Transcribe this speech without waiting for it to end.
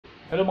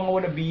Hello mga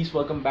wannabes!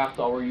 Welcome back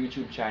to our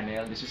YouTube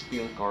channel. This is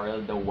still Carl,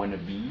 the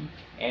wannabe.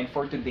 And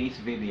for today's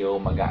video,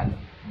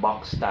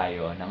 mag-unbox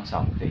tayo ng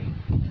something.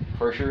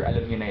 For sure,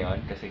 alam niyo na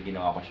yon kasi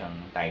ginawa ko siyang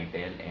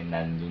title and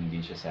nandun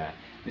din siya sa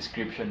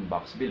description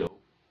box below.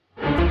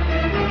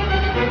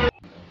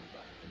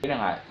 Yun na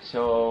nga.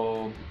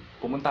 So,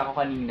 pumunta ako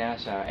kanina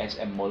sa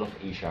SM Mall of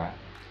Asia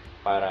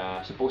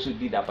para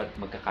supposedly dapat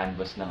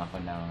magka-canvas lang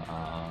ako ng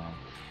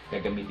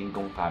gagamitin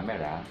kong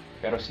camera.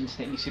 Pero since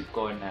naisip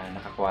ko na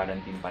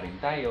naka-quarantine pa rin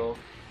tayo,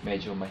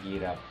 medyo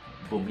mahirap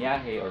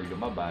bumiyahe or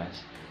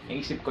lumabas,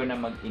 naisip ko na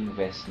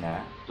mag-invest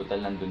na. Total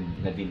nandun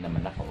na din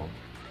naman ako.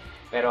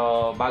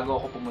 Pero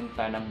bago ako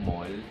pumunta ng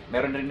mall,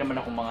 meron rin naman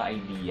akong mga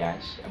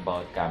ideas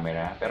about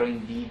camera, pero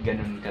hindi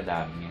ganun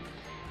kadami.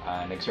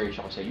 Nag-search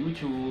ako sa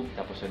YouTube,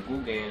 tapos sa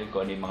Google,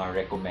 kung ano yung mga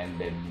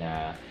recommended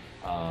na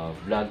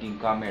vlogging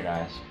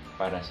cameras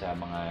para sa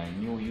mga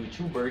new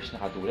YouTubers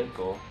na katulad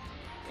ko.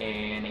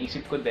 And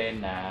naisip ko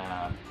din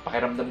na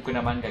pakiramdam ko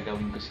naman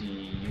gagawin ko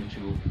si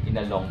YouTube in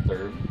a long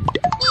term.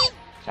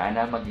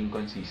 Sana maging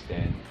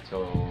consistent.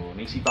 So,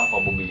 naisipan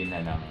ko bumili na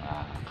ng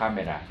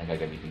camera na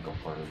gagamitin ko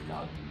for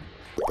vlogging.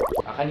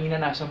 Kanina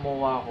nasa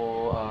MOA ako,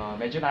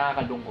 medyo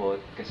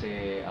nakakalungkot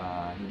kasi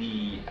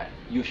hindi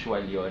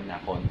usual yon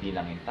na konti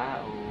lang yung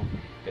tao.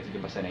 Kasi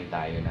diba sanay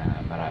tayo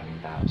na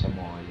maraming tao sa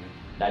mall.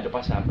 Lalo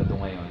pa Sabado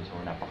ngayon, so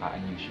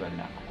napaka-unusual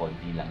na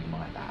konti lang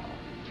yung mga tao.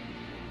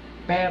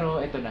 Pero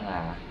ito na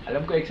nga,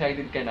 alam ko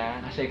excited ka na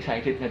kasi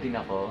excited na din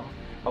ako.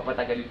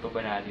 Papatagalin pa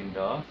ba natin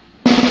to?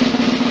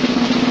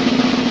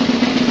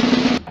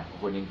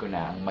 Kukunin ko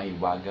na ang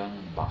mahiwagang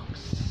box.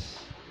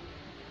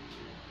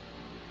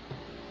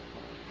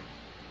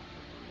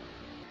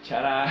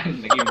 Charan!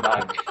 Naging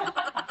bag.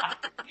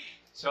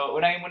 So,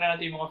 unahin muna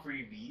natin yung mga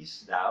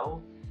freebies daw.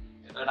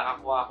 Ito,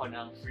 nakakuha ako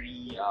ng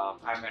free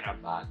camera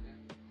bag.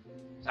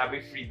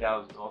 Sabi free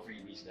daw to,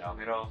 freebies daw.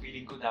 Pero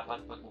feeling ko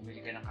dapat pag bumili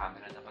ka ng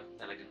camera, dapat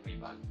talagang may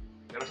bag.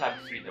 Pero sabi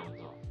free daw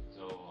to.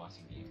 So,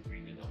 sige,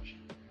 free na daw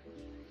siya.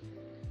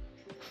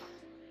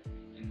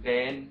 And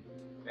then,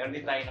 meron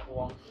din tayo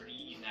nakuwang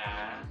free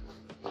na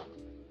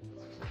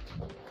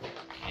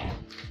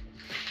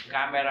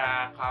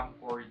camera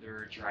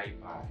camcorder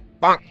tripod.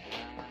 Bang!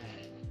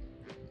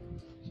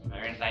 So,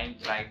 meron tayong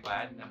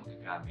tripod na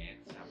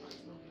magagamit sa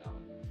pag-vlog.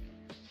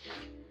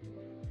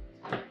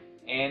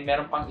 And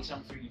meron pang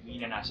isang freebie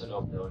na nasa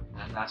loob doon,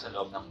 nasa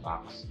loob ng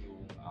box,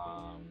 yung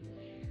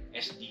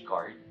SD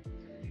card.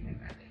 Tingnan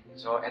natin.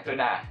 So, ito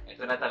na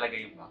talaga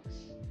yung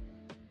box.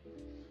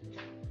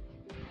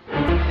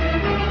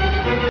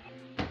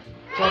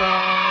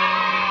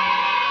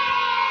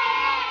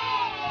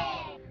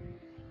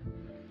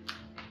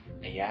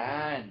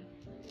 Ayan.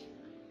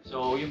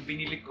 So, yung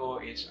binili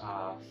ko is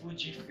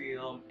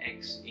FujiFilm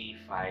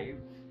X-A5.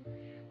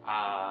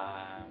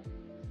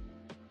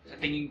 Sa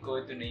tingin ko,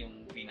 ito na yung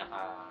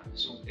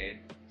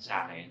pinaka-suited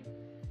sa akin.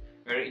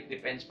 Pero it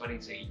depends pa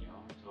rin sa inyo.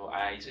 So,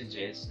 I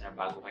suggest na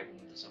bago kayo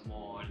pumunta sa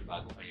mall,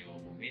 bago kayo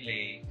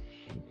bumili,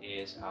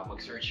 is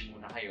mag-search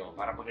muna kayo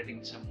para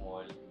pagdating sa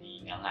mall,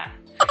 di nga.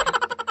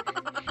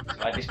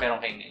 So, at least meron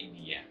kayong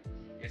idea.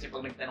 Kasi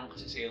pag nagtanong ka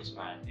sa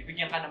salesman,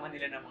 bibigyan ka naman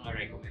nila ng mga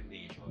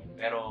recommendation.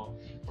 Pero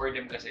for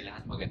them kasi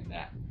lahat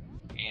maganda.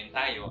 And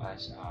tayo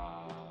as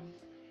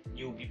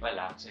newbie pa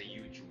lang sa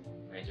YouTube,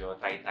 medyo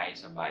tight tayo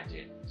sa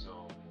budget.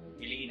 So,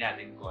 piliin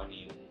natin kung ano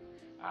yung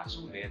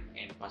sulit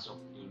and pasok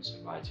dun sa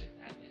budget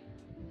natin.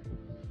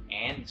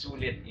 And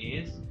sulit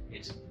is,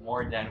 it's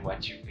more than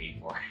what you pay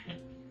for.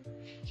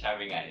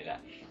 Sabi nga nila.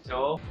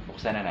 So,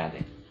 buksan na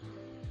natin.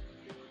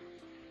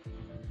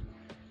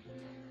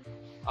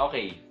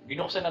 Okay,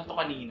 binuksan na to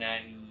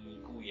kanina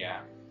ni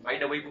Kuya. By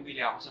the way,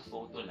 bumili ako sa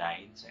photo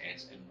line sa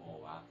SM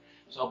MOA.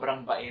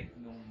 Sobrang bait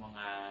nung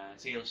mga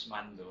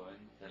salesman doon.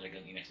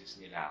 Talagang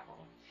in-assist nila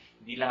ako.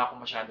 Hindi lang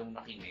ako masyadong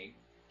nakinig.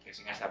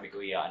 Kasi nga sabi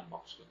ko,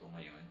 i-unbox ko to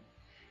ngayon.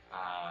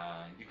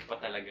 Hindi ko pa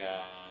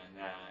talaga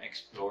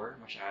na-explore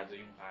masyado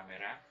yung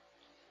camera.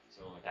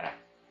 So, tara.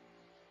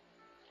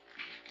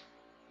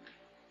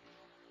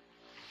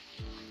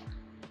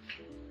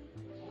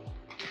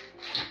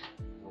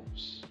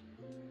 Oops.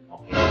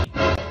 Okay.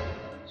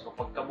 So,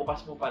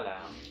 pagkabukas mo pa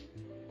lang,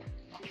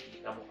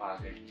 makikita mo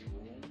kagad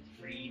yung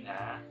free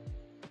na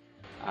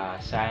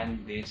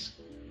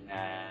SanDisk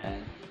na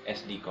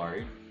SD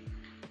card.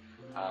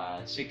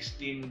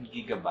 16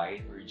 GB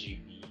or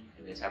GB.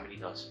 And then sabi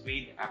dito,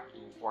 speed up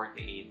to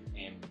 48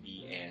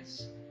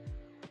 MBs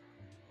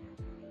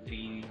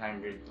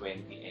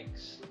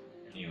 320x.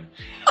 Ano yun?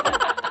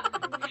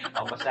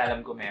 Basta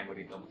alam ko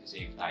memory to,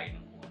 mag-save tayo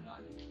ng kung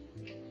ano.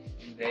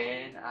 And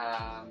then,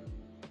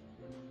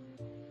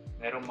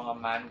 merong mga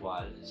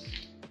manuals.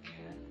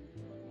 Ayan,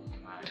 mga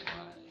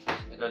manual.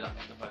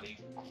 Ito pala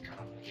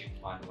yung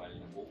manual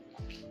na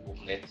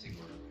booklet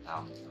siguro.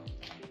 Tawag ito.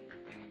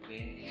 And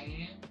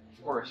then, of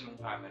course, yung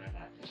camera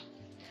natin.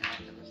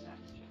 Labas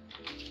natin siya.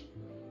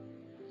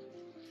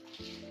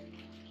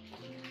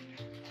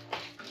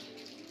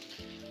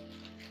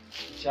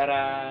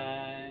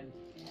 Charan!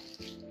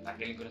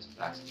 Tanggalin ko na sa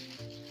plastic.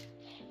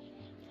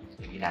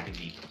 Lagyan natin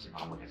dito kasi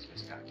baka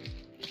mag-gasgas ka.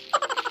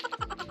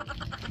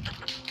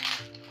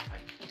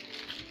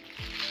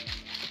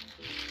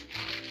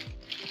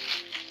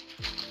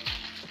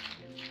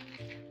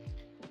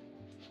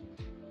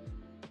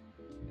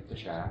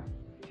 siya.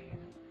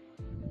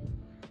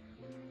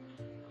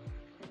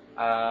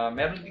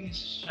 Meron din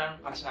siyang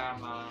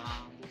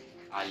kasamang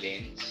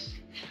lens.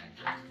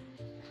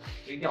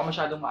 So, hindi ako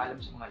masyadong maalam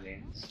sa mga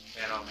lens,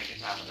 pero may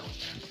kasama daw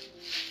siya.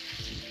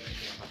 So,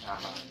 ito yung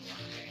kasama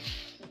ng lens.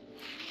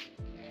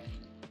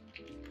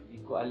 Hindi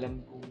ko alam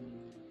kung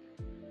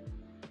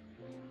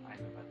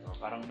ano ba to.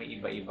 Parang may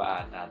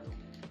iba-iba ata itong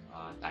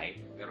type,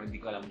 pero hindi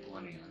ko alam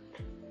kung ano yun.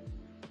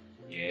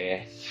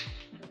 Yes!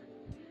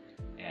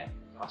 Ayan.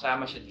 So,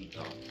 kasama siya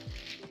dito.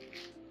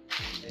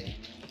 And then,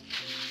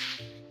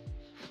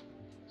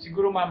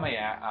 siguro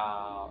mamaya,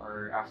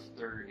 or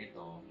after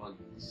nito,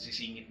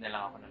 magsisingit na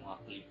lang ako ng mga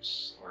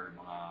clips or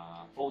mga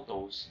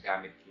photos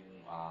gamit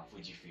yung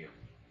FujiFilm.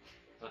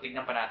 So,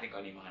 tignan pa natin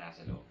kung ano yung mga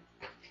nasa loob.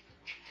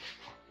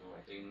 So,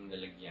 ito yung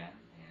lalagyan.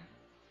 Ayan.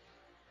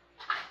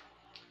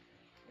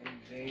 And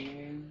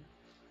then,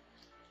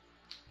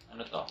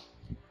 ano to?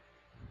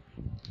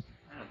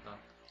 Ano to?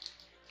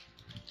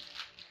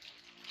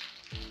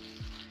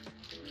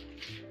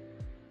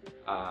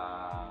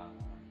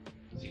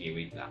 Sige,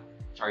 wait lang.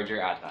 Charger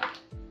ata.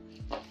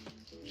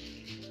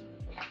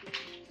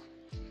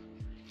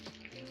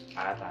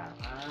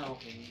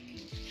 Okay.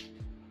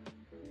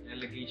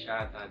 Nalagay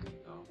siya ata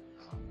dito.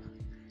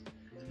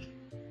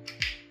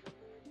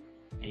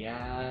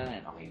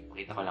 Ayan. Okay,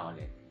 pakita ko lang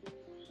ulit.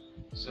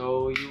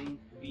 So, yung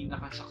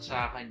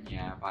pinakasaksakan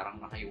niya, parang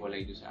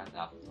nakaiwalay doon sa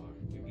adapter.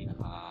 Yung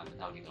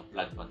tawag dito,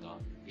 plug pa to.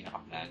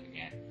 Pinaka-plug,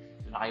 yan.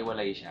 So,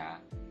 nakaiwalay siya.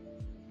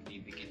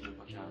 Didikit mo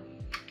pa siyang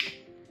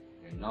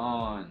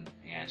ganon.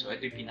 Ayan. So,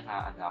 ito yung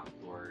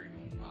pinaka-adapter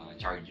ng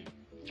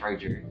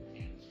charger.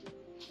 Ayan.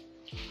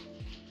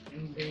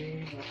 And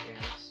then, what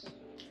else?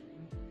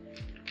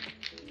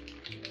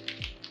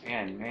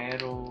 Ayan,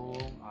 merong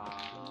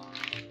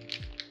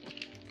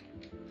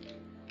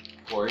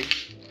cord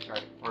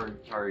for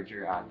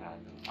charger ata.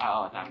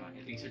 Oo, tama.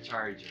 Ito yung sa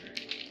charger.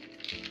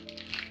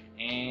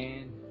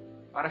 And,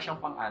 para siyang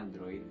pang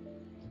Android.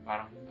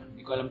 Parang,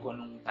 hindi ko alam kung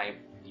anong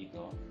type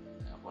dito.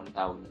 Kung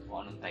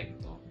anong type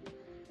to.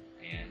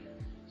 Ayan.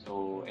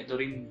 So, ito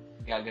rin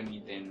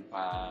gagamitin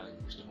pag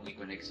gusto mong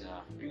i-connect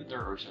sa computer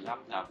or sa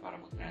laptop para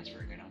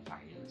mag-transfer ka ng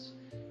files.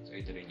 So,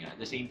 ito rin yun.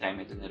 At the same time,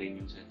 ito na rin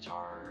yung sa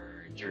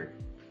charger.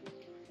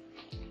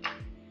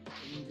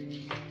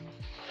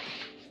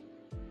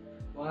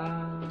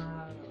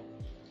 Wow!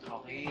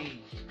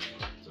 Okay.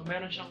 So,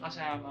 meron siyang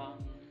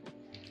kasamang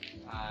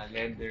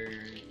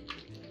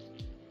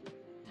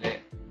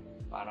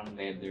parang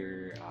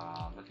leather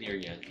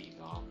material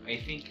dito. I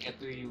think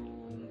ito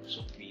yung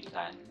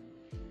suklitan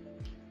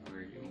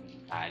or yung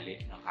tali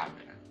ng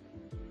camera.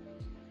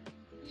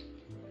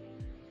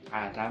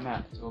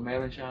 Tama. So,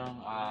 meron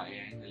siyang,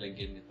 ayan,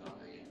 nilagyan nito.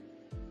 Ayan.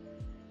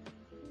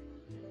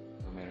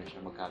 So, meron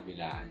siyang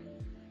magkabilaan.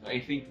 So,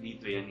 I think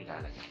dito yan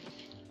nilalagay.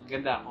 Ang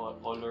ganda,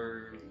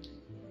 color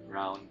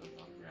brown.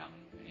 Brown.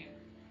 Ayan.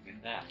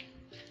 Ganda.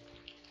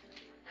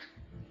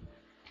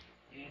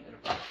 Ayan, ano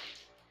pa?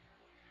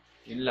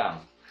 Yun lang.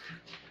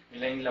 Yun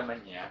lang yung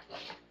laman niya.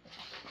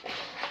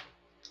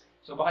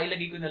 So, baka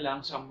ilagay ko na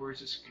lang somewhere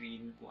sa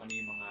screen kung ano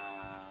yung mga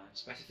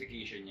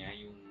specification niya,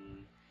 yung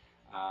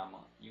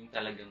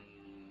talagang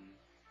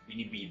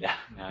binibida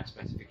na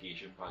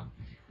specification pag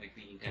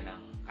nagtingin ka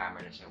ng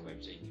camera sa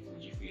website ni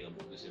FujiFilm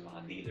o sa mga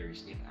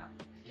dealers din.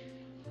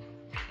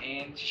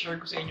 And share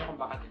ko sa inyo kung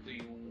bakit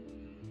ito yung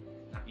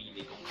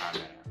napili kong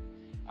camera.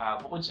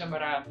 Bukod sa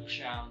marami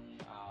siyang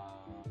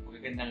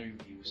magagandang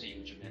review sa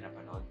YouTube na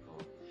napanood ko,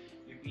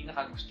 yung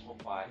pinaka gusto ko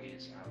pa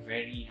is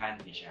very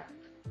handy siya.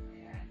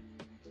 Ayan.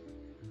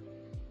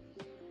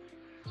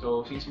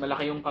 So, since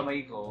malaki yung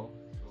kamay ko,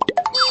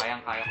 so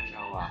kayang-kaya ko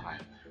siya hawakan.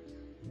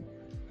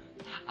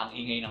 Ang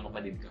ingay ng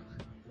kapatid ko.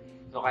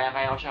 So,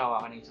 kaya-kaya ko siya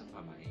hawakan ng isang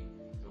kamay.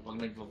 So, pag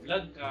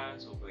nag-vlog ka,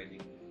 so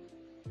pwedeng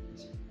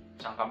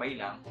isang kamay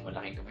lang, kung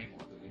malaking kamay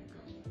mo, tulad ko.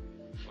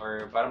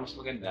 Or para mas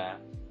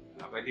maganda,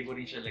 pwede mo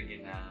rin siya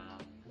lagyan na,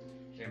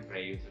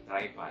 siyempre, yung sa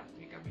tripod,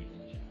 may kabitan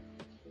siya.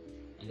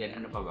 And then,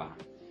 ano pa ba?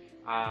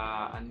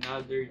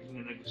 Another thing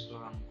na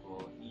nagustuhan ko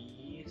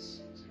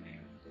is,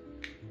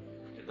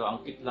 ito,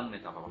 ang cute lang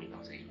nito, papakita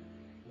ko sa inyo.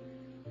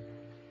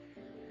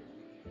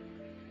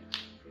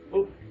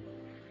 Oh!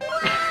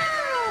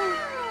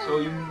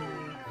 So, yung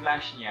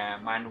flash niya,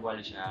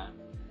 manual siya,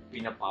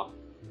 pinapop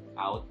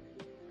out,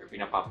 or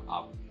pinapop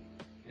up.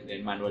 And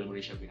then, manual mo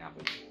rin siya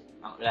pinapop.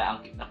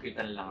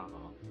 Nakutan lang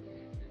ako.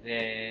 And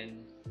then,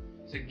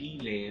 sa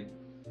gilid,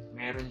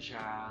 meron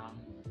siyang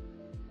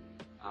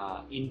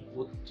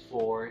input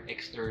for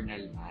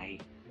external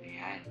mic.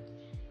 Ayan.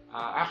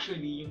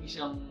 Actually, yung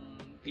isang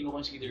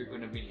kino-consider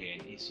ko na bilhin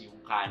is yung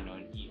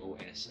Canon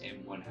EOS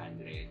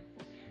M100.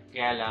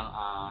 Kaya lang,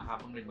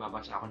 habang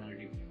nagbabasa ako ng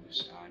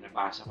reviews,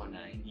 nabasa ko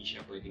na hindi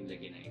siya pwedeng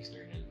lagyan ng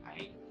external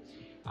mic.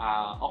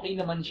 Okay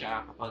naman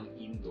siya kapag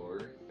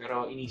indoor,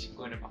 pero inisip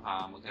ko na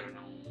baka magkaroon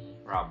ng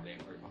problem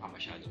or baka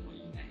masyadong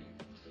maingay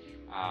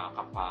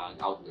kapag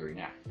outdoor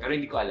na. Pero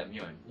hindi ko alam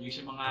yun. Yung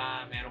sa mga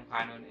merong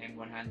Canon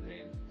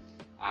M100,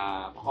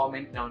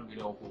 pa-comment down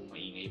below kung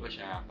maingay ba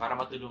siya para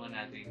matulungan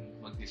natin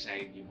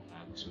mag-decide yung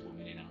mga gusto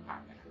bumili ng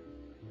camera.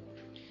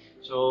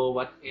 So,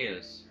 what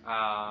else?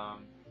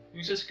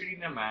 Yung sa screen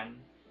naman,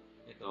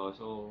 ito,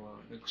 so,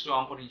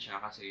 nagustuhan ko rin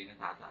siya kasi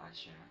natataas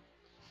siya.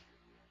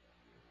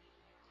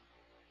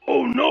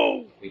 Oh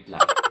no! Wait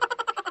lang.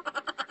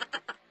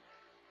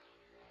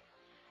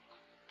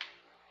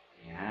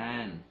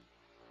 Ayan.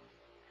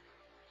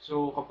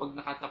 So, kapag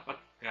nakatapat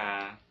ka,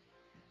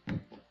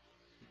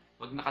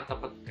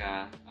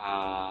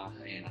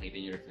 ayan, nakita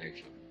niyo yung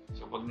reflection.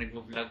 So, pag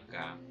nag-vlog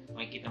ka,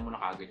 makikita mo na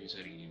kaagad yung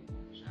sarili mo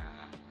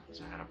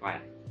sa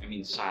harapan. I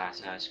mean, sa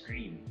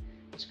screen.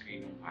 Sa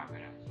screen ng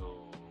camera.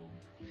 So,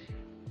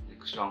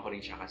 nagustuhan ko rin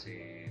siya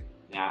kasi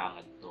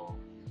naaangat itong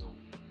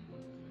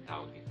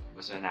tawag ito.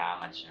 Basta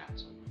naaangat siya.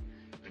 So,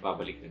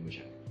 nababalik din mo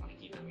siya.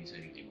 Makikita mo yung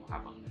sarili mo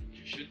habang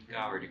nag-shoot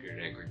ka or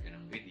nag-record ka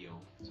ng video.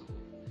 So,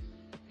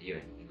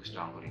 ayun,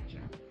 nagustuhan ko rin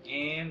siya.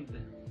 And,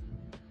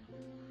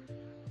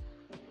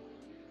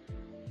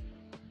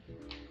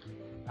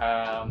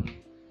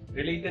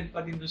 related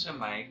pa din doon sa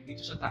mic,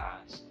 dito sa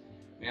taas,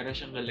 meron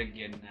siyang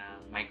lalagyan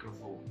ng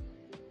microphone.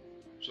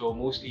 So,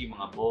 mostly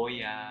mga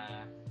boya.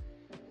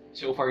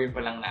 So far, yun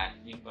pa lang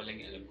yung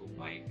alam kong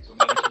mic. So,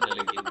 meron siyang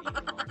lalagyan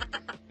dito.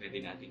 Pwede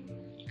natin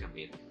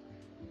ikabit.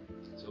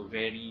 So,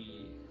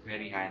 very,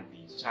 very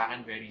handy. So, sa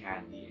akin, very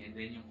handy. And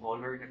then, yung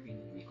color na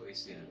pinili ko is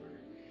silver.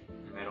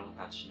 Na merong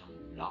touch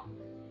ng black.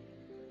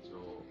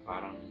 So,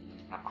 parang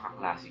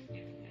napaka-classic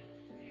niya.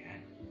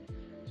 Ayan.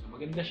 So,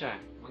 maganda siya.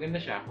 Maganda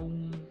siya.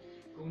 Kung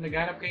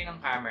naghanap kayo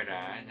ng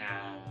camera na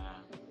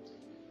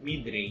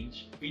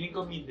mid-range, feeling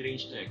ko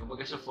mid-range to eh.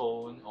 Kumbaga sa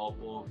phone,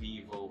 Oppo,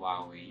 Vivo,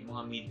 Huawei, yung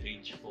mga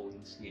mid-range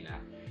phones nila,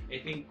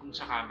 I think kung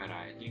sa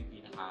camera, ito yung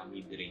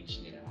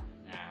pinaka-mid-range nila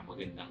na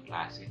magandang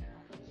klase na.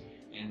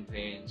 And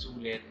then,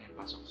 sulit and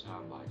pasok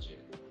sa budget.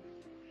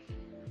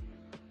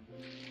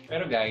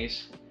 Pero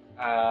guys,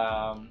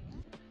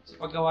 sa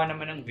paggawa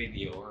naman ng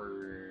video or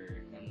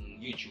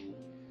ng YouTube,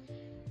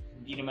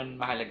 hindi naman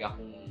mahalaga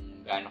kung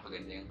gaano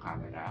kaganda yung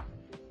camera.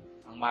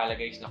 Ang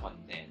mahalaga is the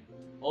content.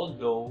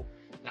 Although,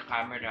 the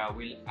camera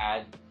will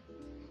add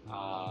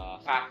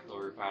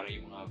factor para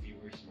yung mga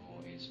viewers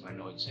mo is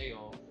manood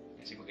sa'yo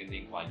kasi maganda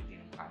yung quality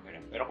ng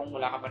camera. Pero kung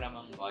wala ka pa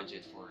namang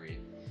budget for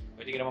it,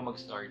 pwede ka naman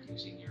mag-start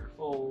using your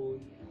phone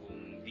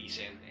kung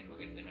decent and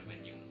maganda naman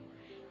yung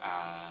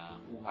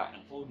kuha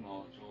ng phone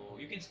mo. So,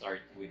 you can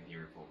start with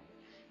your phone.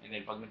 And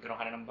then, pag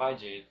nagkaroon ka na ng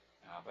budget,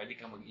 pwede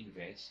kang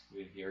mag-invest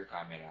with your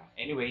camera.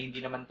 Anyway,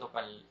 hindi naman to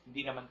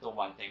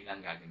one time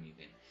lang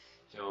gagamitin.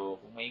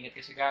 So, kung maingat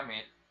ka sa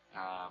gamit,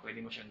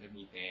 pwede mo siyang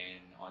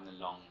gamitin on a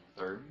long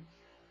term.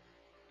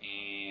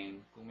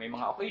 And kung may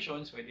mga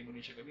occasions, pwede mo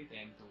rin siya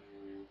gamitin to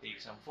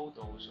take some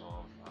photos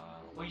of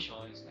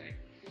occasions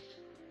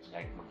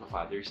like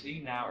magpa-Father's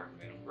Day na or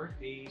kung merong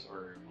birthdays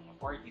or mga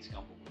parties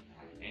kang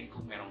pupuntahan. And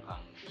kung meron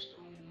kang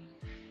gustong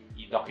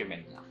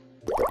i-document lang.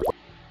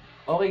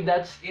 Okay,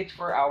 that's it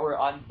for our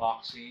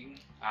unboxing.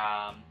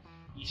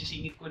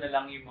 Isisingit ko na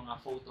lang yung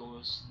mga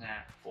photos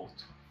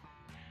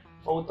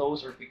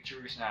or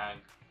pictures na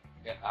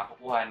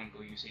kukuhanin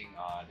ko using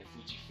the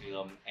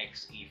FujiFilm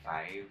X-A5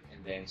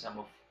 and then some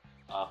of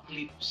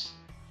clips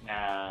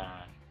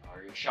na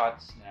or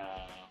shots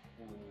na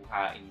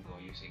kukuhain ko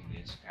using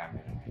this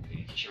camera and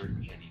then i-share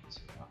ko siya dito sa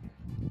vlog.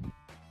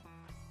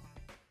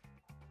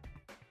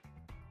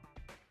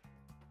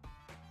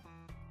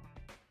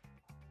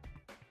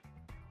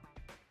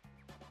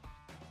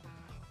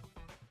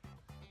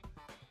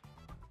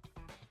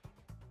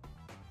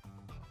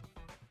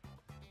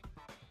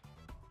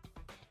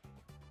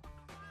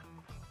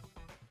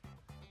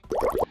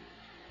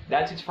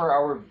 That's it for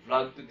our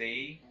vlog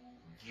today.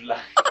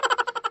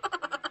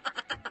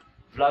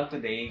 Vlog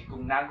today.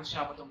 Kung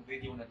nagustuhan mo itong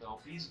video na to,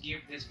 please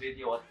give this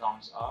video a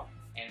thumbs up.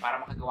 And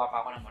para makagawa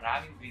pa ako ng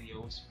maraming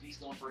videos,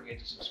 please don't forget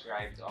to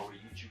subscribe to our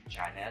YouTube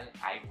channel,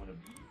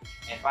 Wannabe.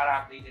 And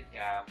para updated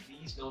ka,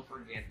 please don't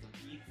forget to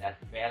hit that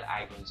bell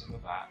icon sa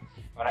baba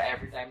para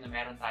every time na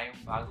meron tayong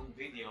bagong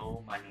video,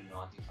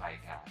 manonotify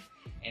ka.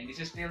 And this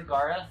is still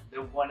Carl,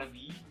 the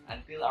Wannabe.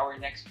 Until our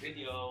next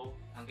video,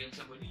 hanggang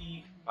sa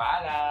muli,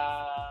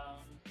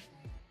 paalam!